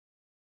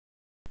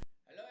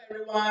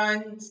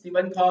Everyone,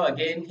 Stephen Khaw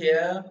again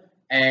here,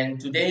 and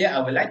today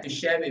I would like to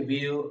share with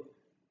you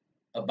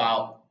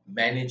about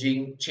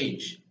managing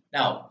change.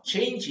 Now,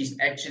 change is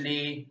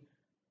actually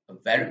a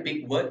very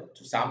big word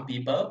to some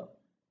people,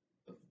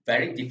 a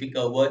very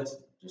difficult word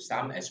to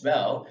some as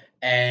well,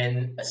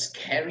 and a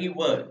scary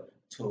word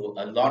to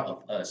a lot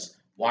of us.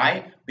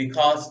 Why?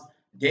 Because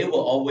they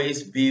will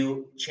always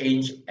view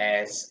change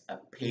as a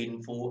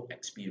painful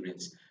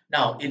experience.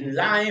 Now, in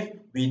life,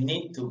 we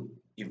need to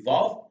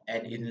evolve,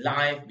 and in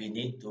life, we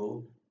need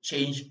to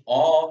change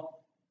or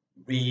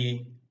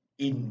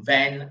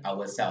reinvent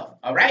ourselves.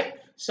 All right.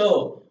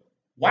 So,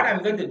 what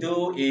I'm going to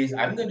do is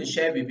I'm going to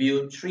share with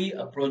you three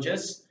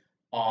approaches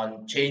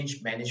on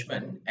change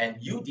management, and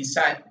you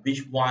decide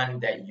which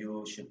one that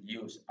you should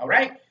use. All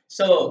right.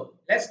 So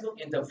let's look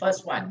in the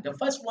first one. The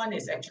first one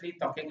is actually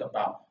talking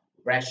about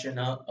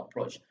rational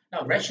approach.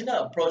 Now,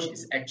 rational approach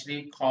is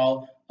actually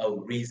called a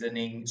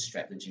reasoning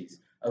strategies.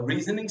 A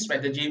reasoning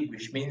strategy,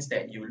 which means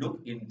that you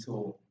look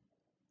into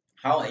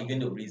how are you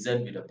going to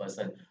reason with the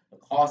person, the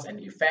cause and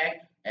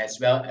effect, as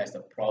well as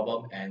the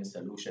problem and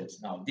solutions.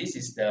 Now, this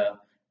is the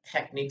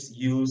techniques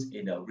used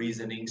in a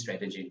reasoning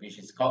strategy, which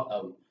is called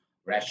a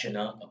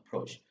rational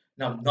approach.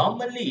 Now,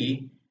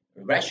 normally,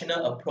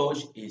 rational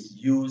approach is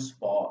used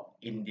for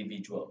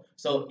individual.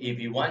 So if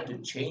you want to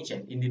change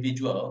an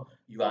individual,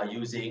 you are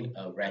using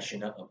a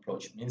rational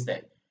approach. Means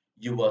that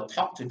you will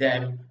talk to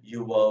them,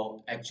 you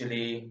will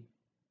actually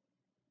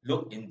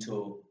look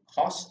into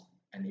cause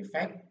and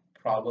effect,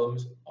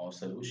 problems or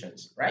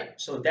solutions, right?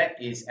 So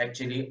that is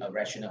actually a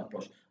rational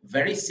approach.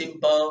 Very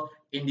simple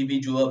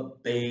individual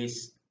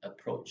based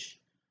approach,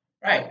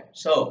 right?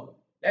 So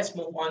let's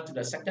move on to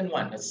the second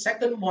one. The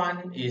second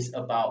one is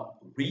about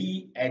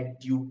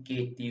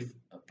re-educative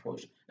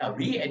approach. Now,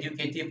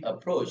 re-educative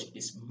approach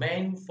is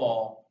meant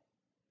for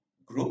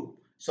group.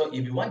 So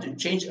if you want to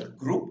change a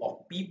group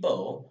of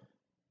people,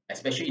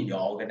 especially in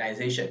your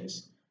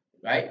organizations,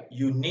 right,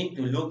 you need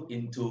to look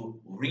into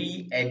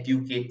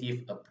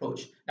re-educative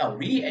approach. Now,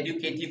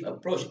 re-educative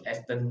approach,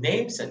 as the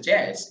name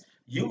suggests,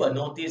 you will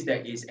notice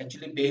that it's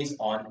actually based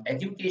on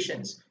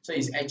educations. So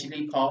it's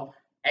actually called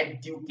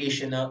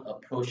educational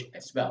approach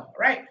as well,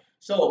 right?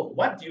 So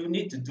what do you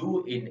need to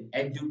do in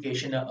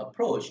educational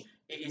approach?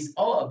 It is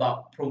all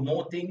about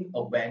promoting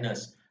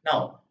awareness.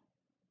 Now,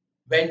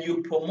 when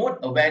you promote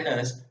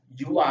awareness,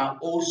 you are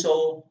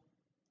also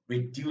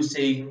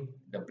reducing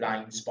the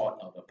blind spot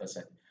of a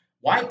person.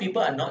 Why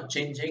people are not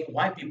changing,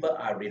 why people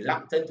are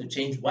reluctant to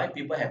change, why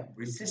people have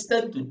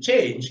resistance to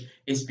change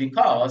is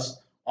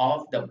because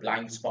of the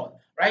blind spot,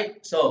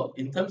 right? So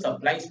in terms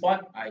of blind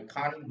spot, I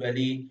can't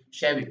really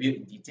share with you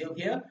in detail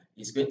here.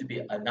 It's going to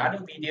be another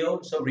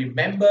video. So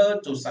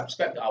remember to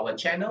subscribe to our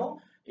channel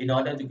in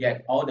order to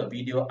get all the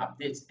video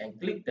updates and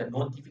click the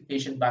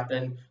notification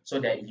button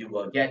so that you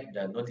will get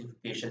the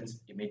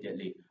notifications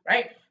immediately,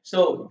 right?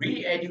 So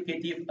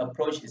re-educative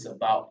approach is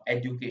about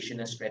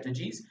educational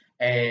strategies,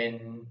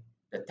 and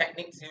the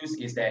techniques used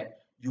is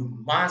that you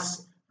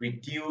must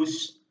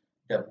reduce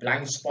the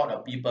blind spot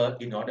of people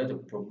in order to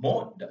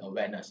promote the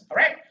awareness. All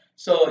right.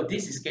 So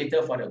this is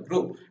cater for the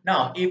group.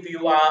 Now, if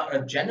you are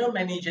a general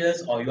manager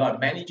or you are a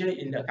manager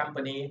in the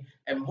company,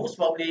 and most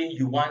probably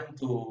you want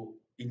to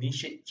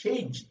initiate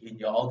change in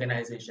your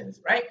organizations,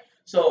 right?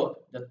 So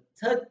the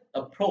third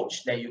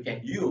approach that you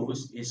can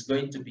use is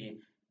going to be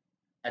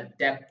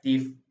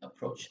adaptive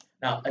approach.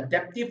 Now,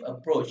 adaptive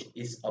approach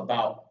is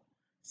about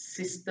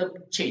system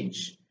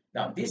change.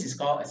 Now, this is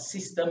called a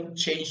system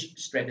change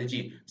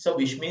strategy. So,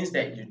 which means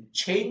that you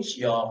change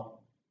your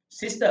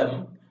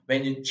system.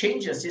 When you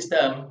change your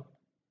system,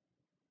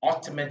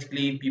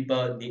 automatically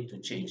people need to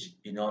change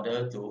in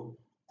order to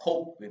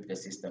cope with the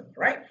system,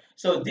 right?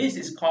 So, this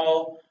is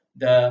called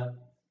the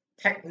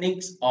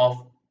techniques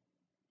of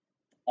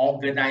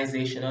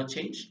organizational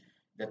change,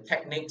 the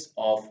techniques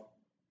of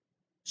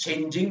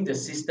changing the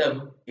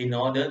system in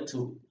order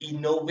to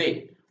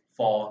innovate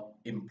for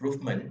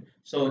improvement.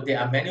 So there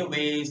are many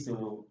ways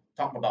to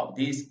talk about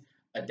this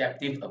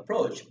adaptive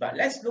approach, but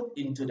let's look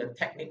into the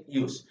technique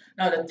used.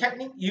 Now, the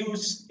technique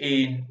used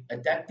in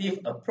adaptive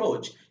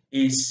approach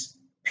is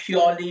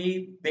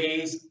purely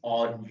based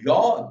on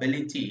your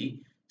ability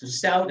to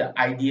sell the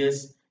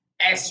ideas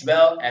as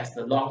well as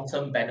the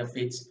long-term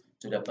benefits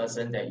to the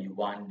person that you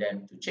want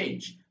them to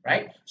change,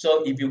 right?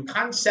 So if you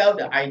can't sell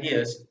the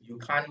ideas, you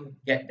can't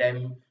get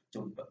them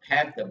to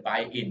have the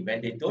buy-in.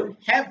 When they don't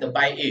have the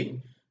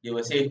buy-in, they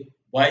will say,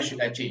 why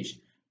should I change?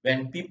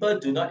 When people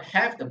do not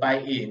have the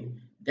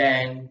buy-in,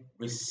 then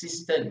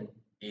resistance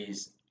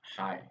is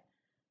high,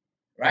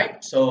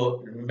 right?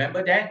 So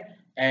remember that.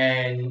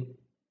 And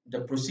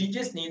the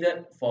procedures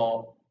needed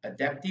for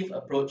adaptive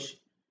approach,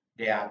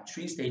 there are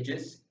three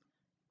stages.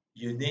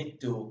 You need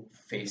to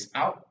phase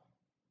out,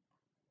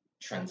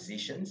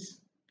 transitions,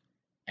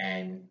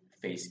 and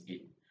phase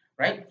in,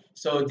 right?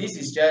 So this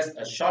is just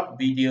a short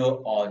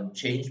video on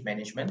change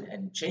management,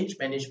 and change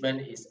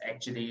management is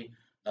actually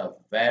a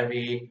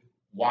very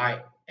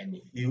wide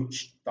and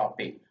huge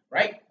topic,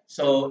 right?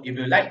 So if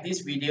you like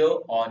this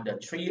video on the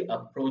three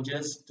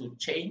approaches to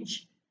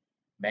change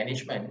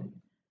management,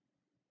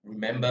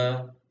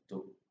 remember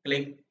to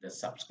click the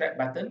subscribe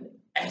button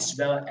as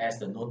well as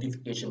the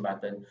notification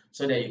button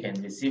so that you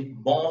can receive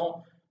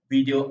more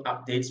video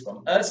updates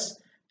from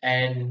us,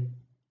 and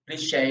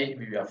please share it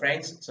with your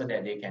friends so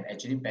that they can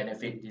actually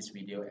benefit this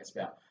video as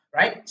well.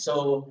 Right?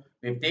 So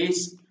with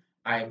this,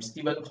 I'm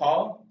Stephen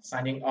Khaw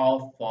signing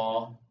off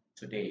for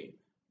today.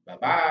 Bye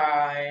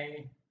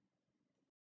bye.